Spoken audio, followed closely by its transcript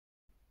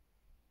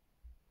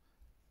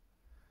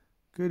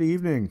Good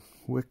evening,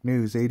 Wick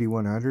News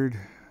 8100.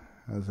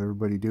 How's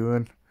everybody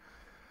doing?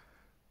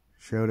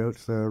 Shout out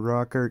to the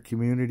rock art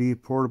community,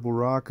 portable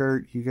rock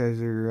art. You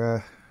guys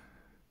are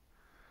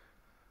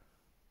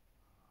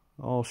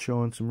all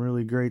showing some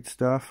really great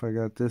stuff. I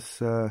got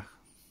this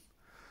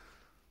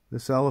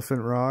this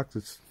elephant rock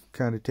that's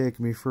kind of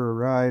taking me for a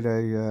ride.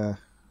 I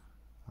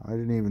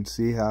didn't even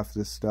see half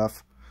this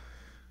stuff.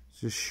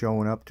 It's just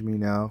showing up to me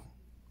now.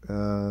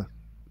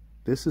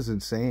 This is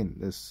insane.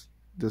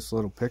 This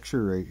little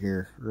picture right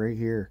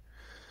here.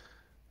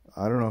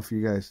 I don't know if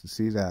you guys can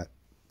see that,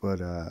 but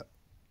I'm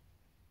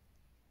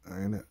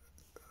gonna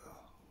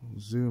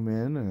zoom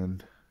in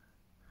and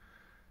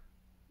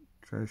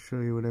try to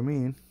show you what I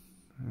mean.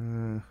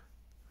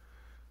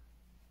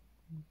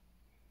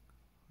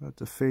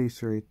 That's a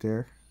face right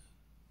there.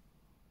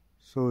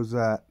 So is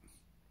that.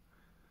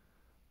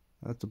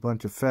 That's a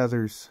bunch of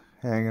feathers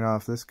hanging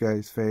off this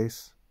guy's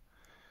face.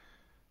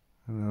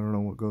 And I don't know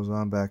what goes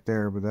on back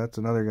there, but that's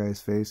another guy's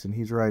face, and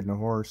he's riding a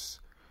horse.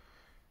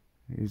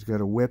 He's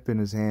got a whip in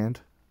his hand.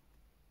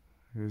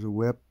 There's a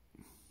whip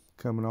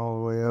coming all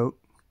the way out.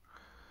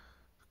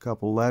 A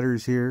couple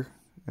letters here.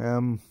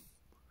 M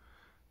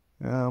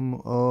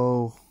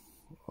O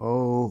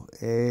O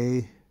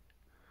A.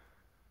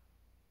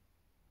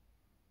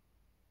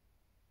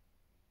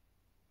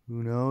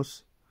 Who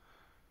knows?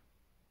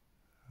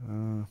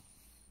 But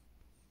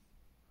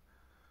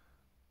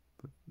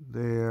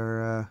they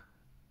are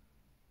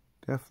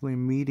definitely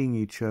meeting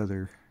each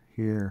other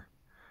here.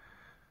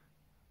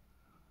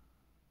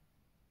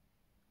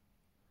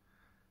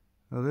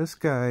 Now this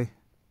guy,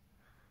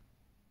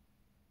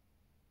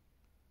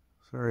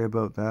 sorry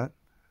about that,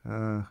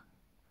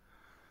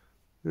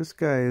 this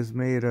guy is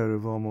made out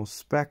of almost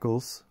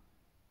speckles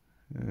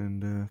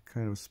and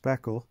kind of a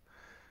speckle,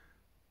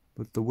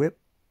 but the whip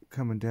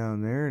coming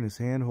down there and his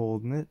hand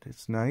holding it,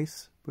 it's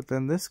nice. But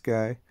then this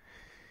guy,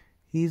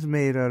 he's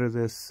made out of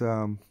this,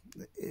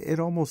 it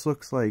almost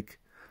looks like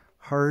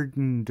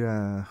hardened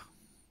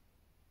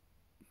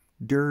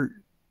dirt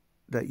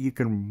that you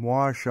can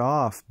wash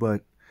off,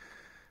 but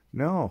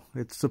no,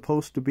 it's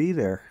supposed to be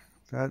there.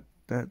 That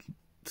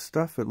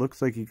stuff, it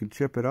looks like you can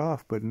chip it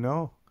off, but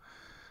no,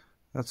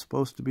 that's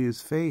supposed to be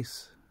his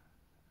face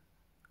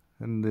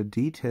and the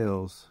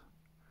details.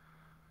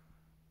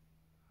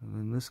 And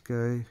then this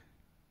guy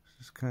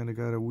just kind of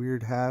got a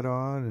weird hat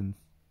on and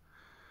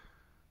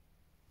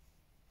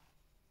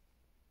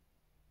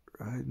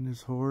riding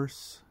his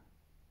horse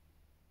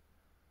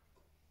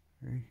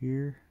right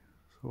here,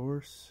 his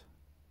horse,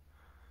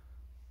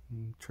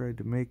 and tried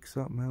to make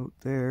something out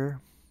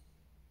there.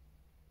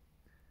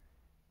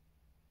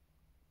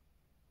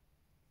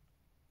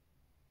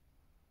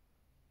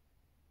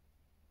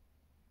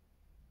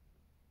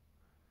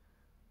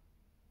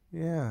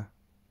 Yeah,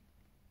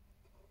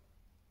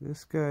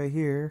 this guy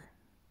here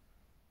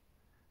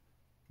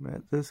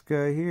met this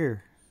guy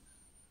here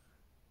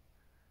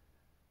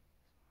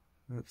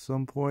at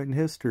some point in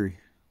history.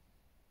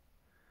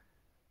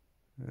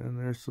 And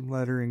there's some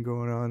lettering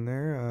going on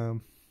there.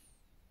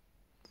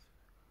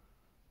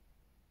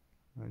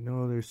 I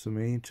know there's some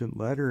ancient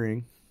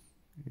lettering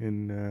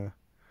in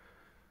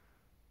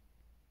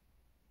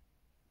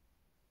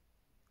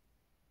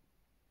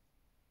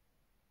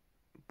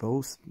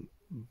both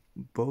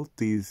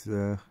these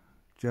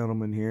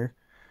gentlemen here.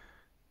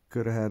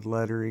 Could have had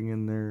lettering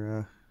in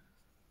their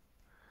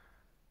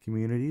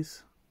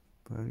communities,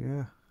 but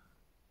yeah.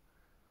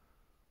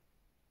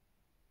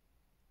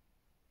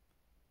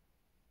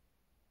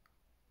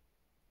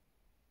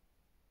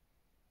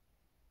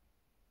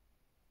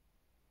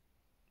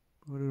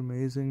 What an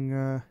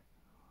amazing,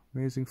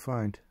 amazing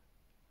find.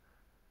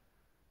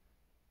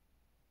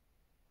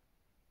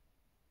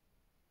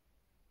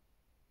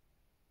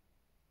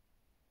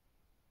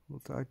 We'll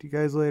talk to you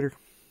guys later.